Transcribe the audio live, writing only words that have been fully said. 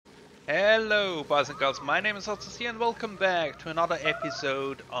Hello boys and girls, my name is Otzi and welcome back to another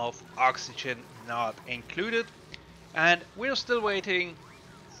episode of Oxygen Not Included. And we're still waiting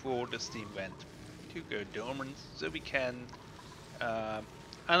for the steam vent to go dormant so we can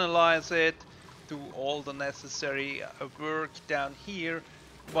analyze it, do all the necessary work down here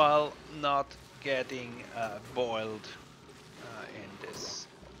while not getting boiled in this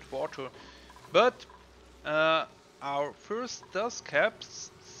water. But our first dust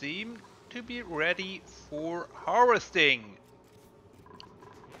caps seem to be ready for harvesting,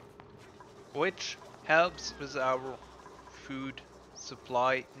 which helps with our food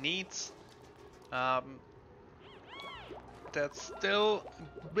supply needs. That's still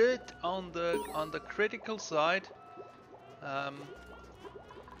a bit on the critical side.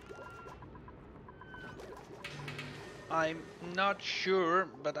 I'm not sure,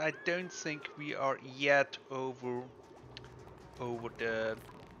 but I don't think we are yet over the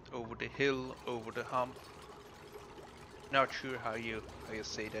hill, over the hump. Not sure how you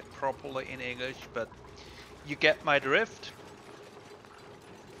say that properly in English, but you get my drift.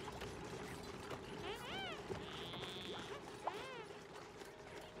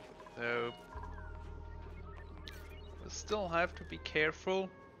 So we still have to be careful.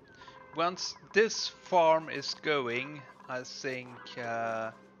 Once this farm is going, I think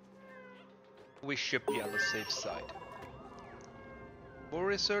we should be on the safe side. More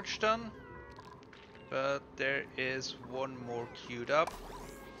research done, but there is one more queued up.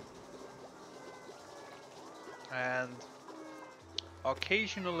 And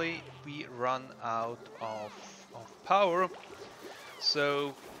occasionally we run out of power.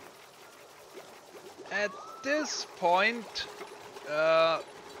 So at this point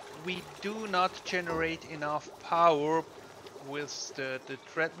we do not generate enough power with the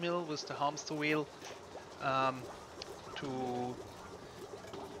treadmill, with the hamster wheel, to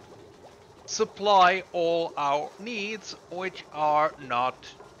supply all our needs, which are not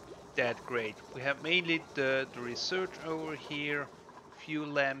that great. We have mainly the research over here, few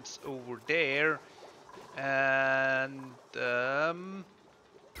lamps over there, and the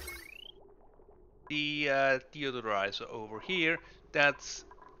deodorizer over here. That's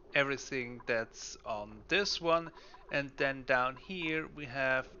everything that's on this one. And then down here we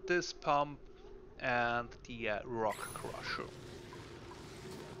have this pump and the rock crusher.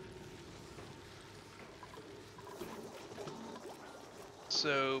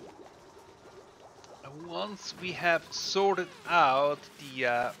 So once we have sorted out the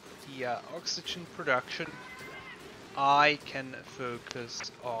oxygen production, I can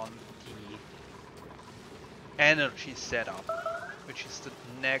focus on the energy setup, which is the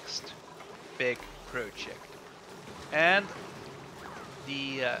next big project. And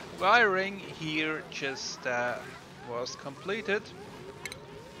the wiring here just was completed.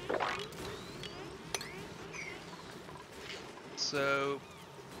 So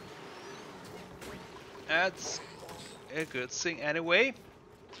that's a good thing anyway.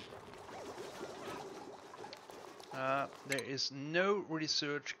 There is no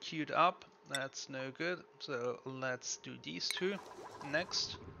research queued up. That's no good. So let's do these two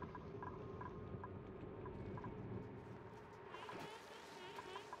next.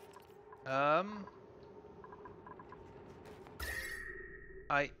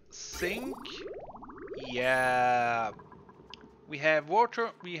 I think, yeah, we have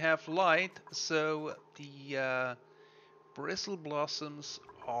water, we have light, so the bristle blossoms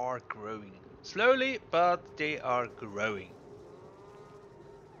are growing. Slowly, but they are growing.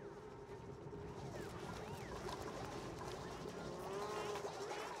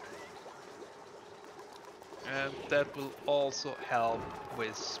 And that will also help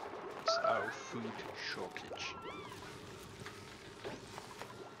with our food shortage.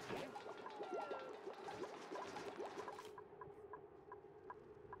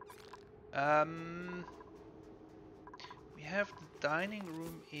 We have the dining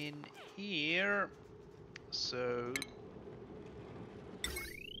room in here, so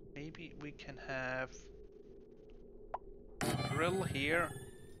maybe we can have a grill here.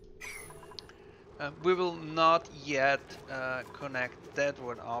 We will not yet connect that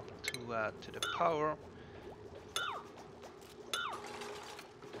one up to the power.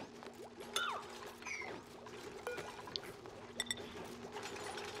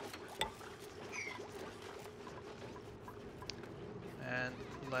 And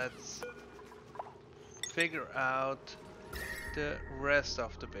let's figure out the rest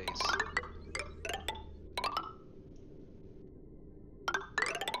of the base.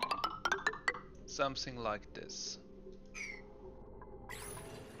 Something like this.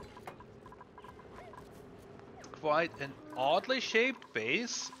 Quite an oddly shaped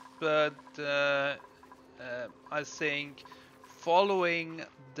base, but I think following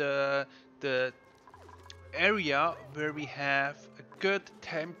the area where we have a good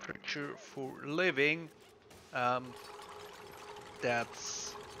temperature for living, um,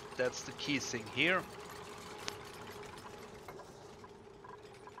 that's the key thing here.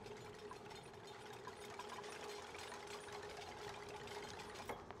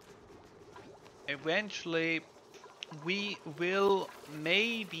 Eventually we will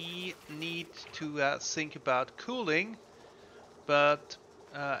maybe need to think about cooling, but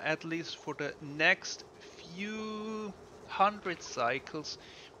at least for the next few hundred cycles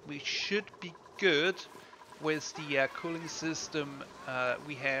we should be good with the cooling system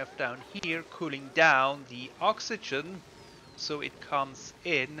we have down here, cooling down the oxygen so it comes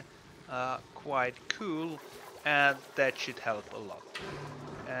in quite cool, and that should help a lot.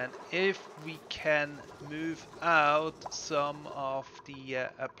 And if we can move out some of the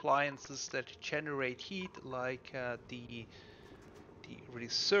appliances that generate heat, like the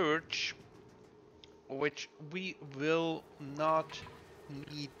research, which we will not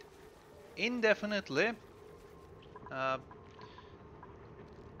need indefinitely, uh,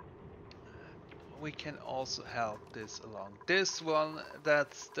 we can also help this along. This one,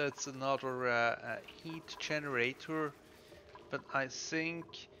 that's another heat generator, but I think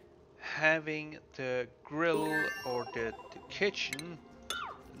having the grill or the kitchen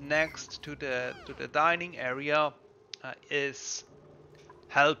next to the dining area is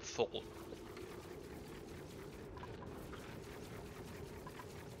helpful.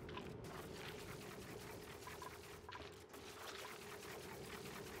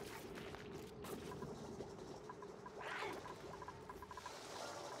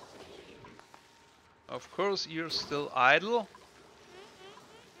 Of course, you're still idle.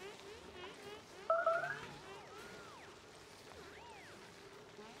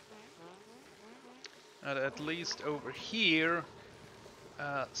 And at least over here,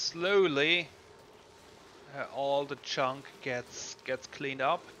 slowly, all the junk gets cleaned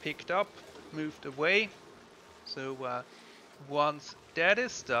up, picked up, moved away. So once that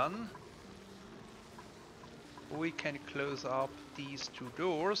is done, we can close up these two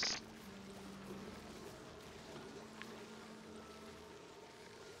doors.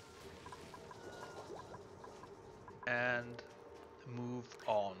 And move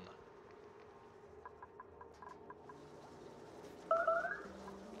on.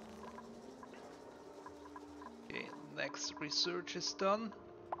 Okay, next research is done.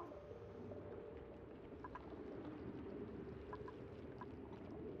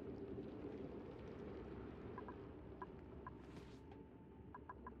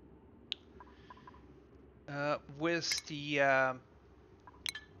 With the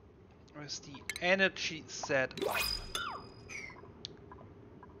energy setup,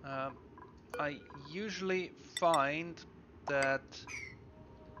 I usually find that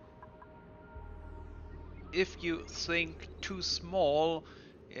if you think too small,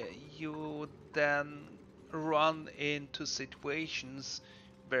 you then run into situations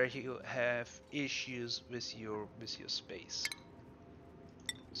where you have issues with your space.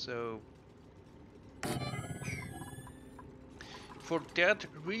 So for that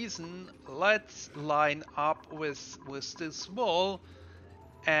reason, let's line up with this wall,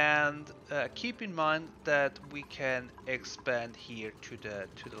 and keep in mind that we can expand here to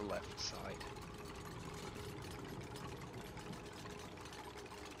the left side.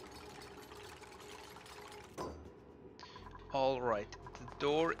 Alright, the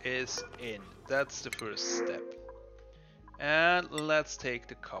door is in. That's the first step. And let's take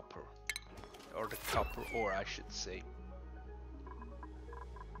the copper. Or the copper ore, I should say.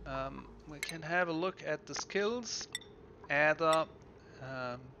 We can have a look at the skills. Ada,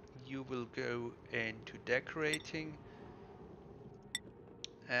 you will go into decorating.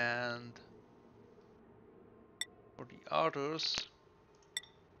 And for the others,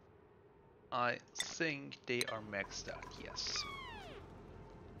 I think they are maxed out, yes.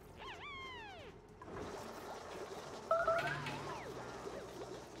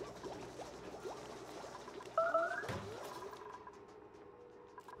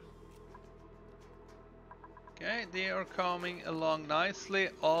 Okay, they are coming along nicely,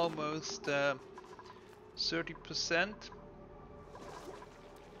 almost 30%.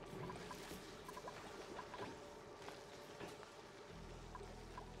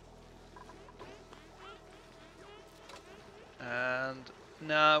 And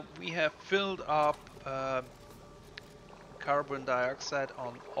now we have filled up carbon dioxide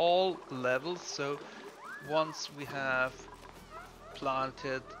on all levels, so once we have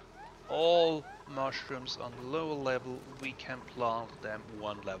planted all mushrooms on the lower level, we can plant them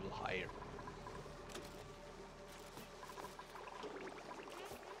one level higher.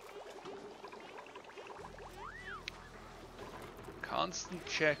 Constant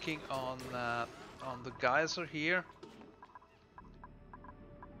checking on the geyser here.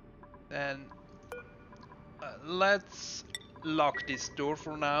 Then let's lock this door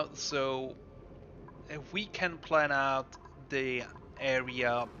for now, so we can plan out the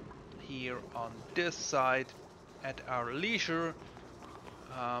area here on this side at our leisure,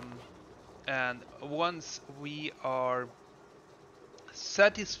 and once we are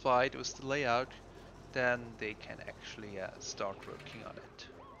satisfied with the layout, then they can actually start working on it.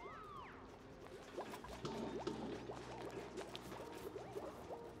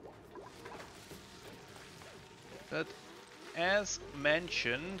 But as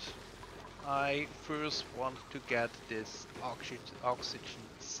mentioned, I first want to get this oxygen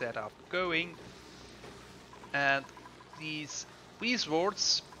setup going, and these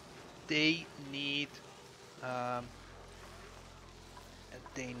beesworts, they need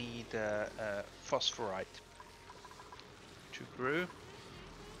phosphorite to grow,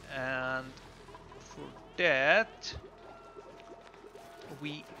 and for that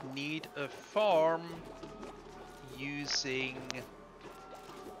we need a farm using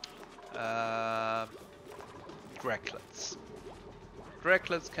Draclets.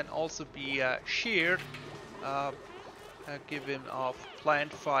 Draclets can also be sheared, given off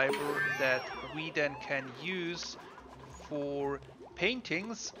plant fiber that we then can use for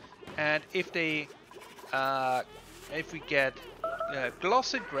paintings, and if they if we get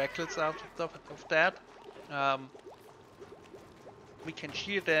glossy Draclets out of that, we can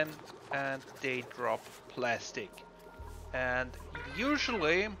shear them and they drop plastic. And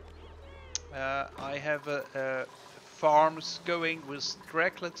usually I have farms going with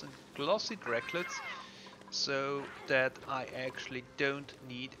Draclets and glossy Draclets, so that I actually don't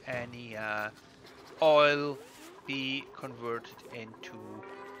need any oil be converted into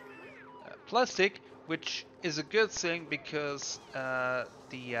plastic, which is a good thing because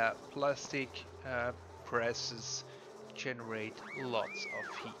the plastic presses generate lots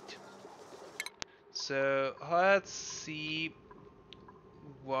of heat. So let's see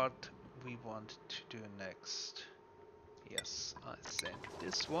what we want to do next. Yes, I sent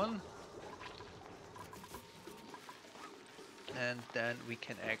this one. And then we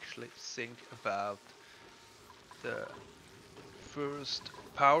can actually think about the first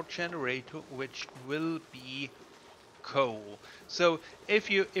power generator, which will be coal. So if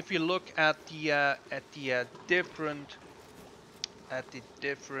you look at the different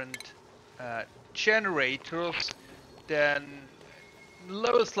generators, then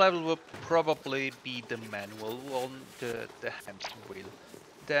lowest level will probably be the manual one, the hamster wheel.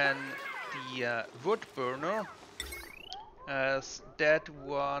 Then the wood burner, as that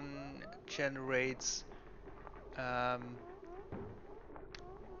one generates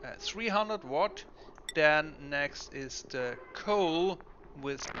 300 watt. Then next is the coal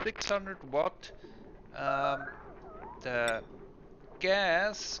with 600 watt. The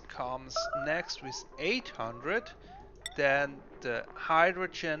gas comes next with 800. Then the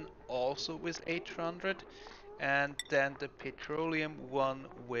hydrogen also with 800, and then the petroleum one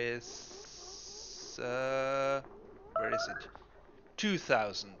with where is it?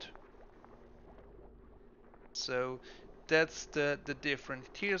 2000. So that's the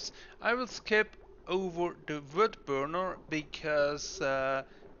different tiers. I will skip over the wood burner because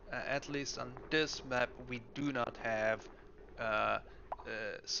at least on this map we do not have a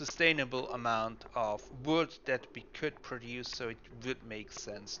sustainable amount of wood that we could produce, so it would make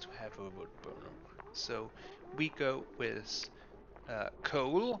sense to have a wood burner. So we go with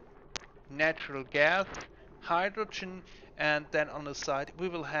coal, natural gas, hydrogen, and then on the side we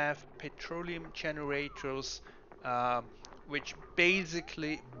will have petroleum generators, which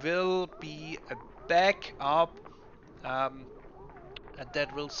basically will be a backup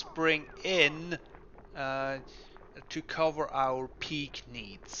that will spring in to cover our peak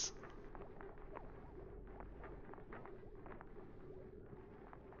needs.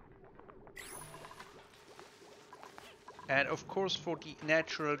 And of course, for the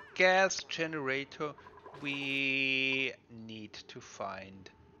natural gas generator, we need to find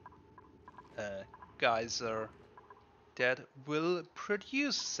a geyser that will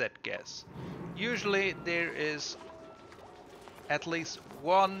produce that gas. Usually there is at least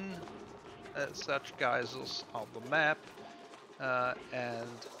one such geysers on the map, and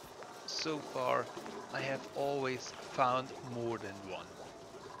so far I have always found more than one.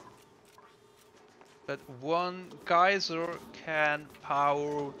 But one geyser can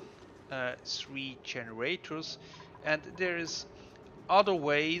power three generators, and there is other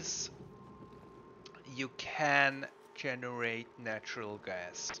ways you can generate natural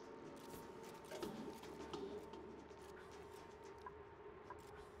gas.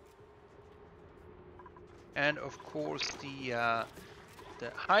 And of course the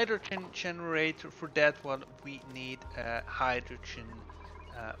hydrogen generator, for that one we need a hydrogen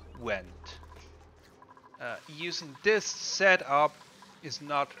vent. Using this setup is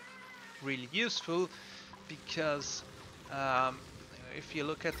not really useful because if you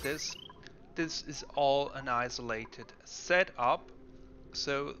look at this, this is all an isolated setup.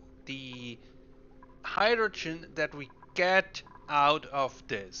 So the hydrogen that we get out of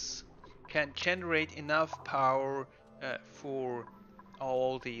this can generate enough power for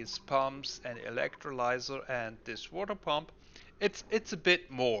all these pumps and electrolyzer and this water pump. It's a bit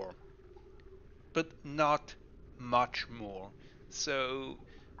more, but not much more. So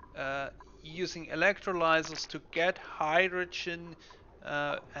using electrolyzers to get hydrogen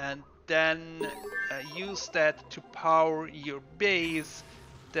and then use that to power your base,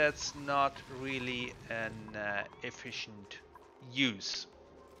 that's not really an efficient use.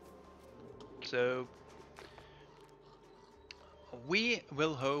 So we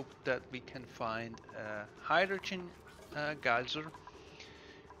will hope that we can find a hydrogen geyser,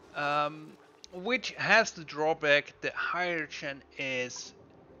 which has the drawback that hydrogen is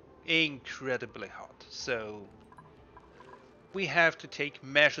incredibly hot. So we have to take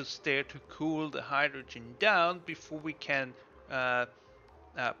measures there to cool the hydrogen down before we can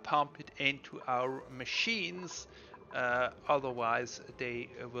pump it into our machines. Otherwise, they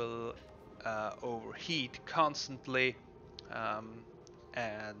will overheat constantly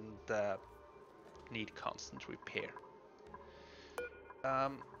and need constant repair.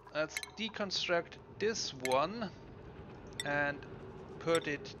 Let's deconstruct this one and put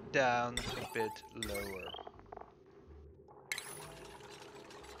it down a bit lower.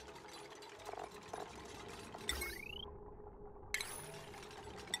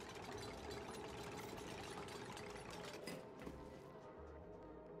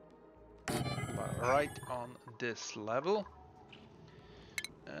 Right on this level.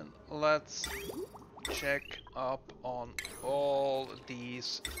 And let's check up on all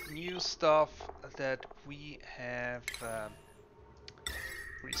these new stuff that we have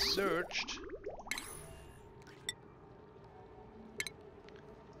researched.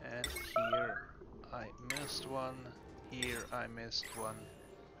 And here I missed one, here I missed one.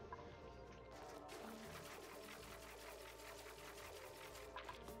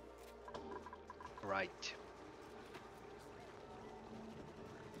 Right.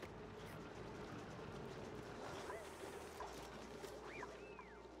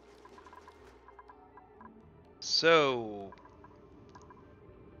 So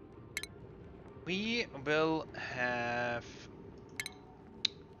we will have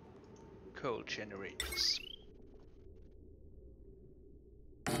coal generators.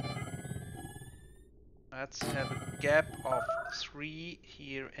 Let's have a gap of 3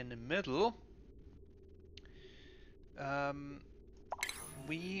 here in the middle.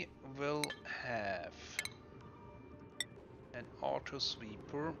 We will have an auto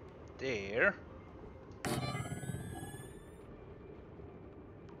sweeper there.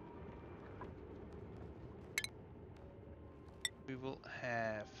 We will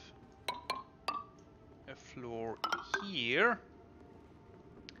have a floor here.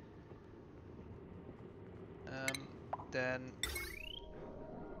 Then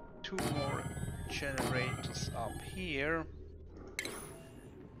 2 more generators up here.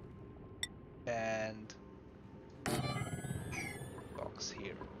 And box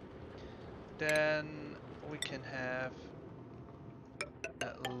here. Then we can have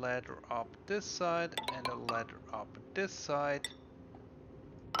a ladder up this side and a ladder up this side.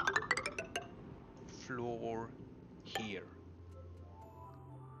 Floor here.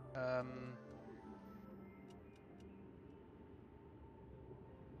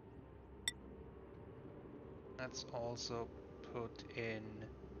 Let's also put in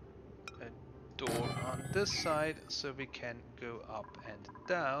a door on this side so we can go up and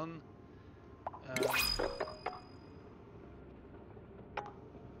down.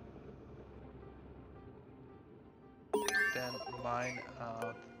 Then mine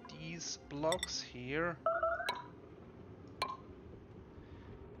out these blocks here.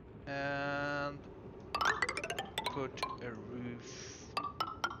 And put a roof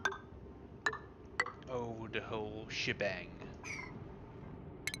over the whole shebang.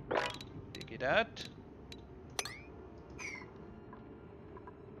 Dig it out.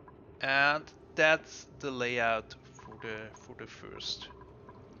 And that's the layout for the first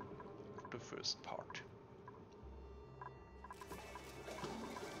the first part.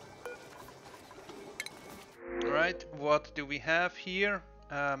 Alright, what do we have here?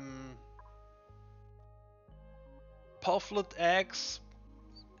 Pufflet eggs.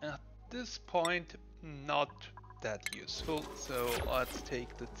 At this point, not that useful, so let's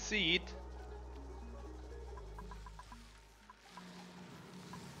take the seed.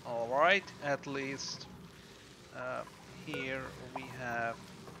 Alright, at least here we have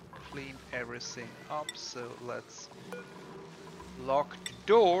cleaned everything up, so let's lock the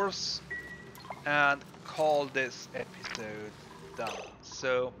doors and call this episode done.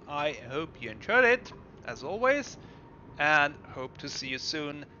 So I hope you enjoyed it, as always, and hope to see you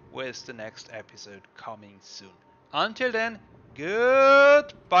soon with the next episode coming soon. Until then,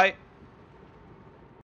 goodbye!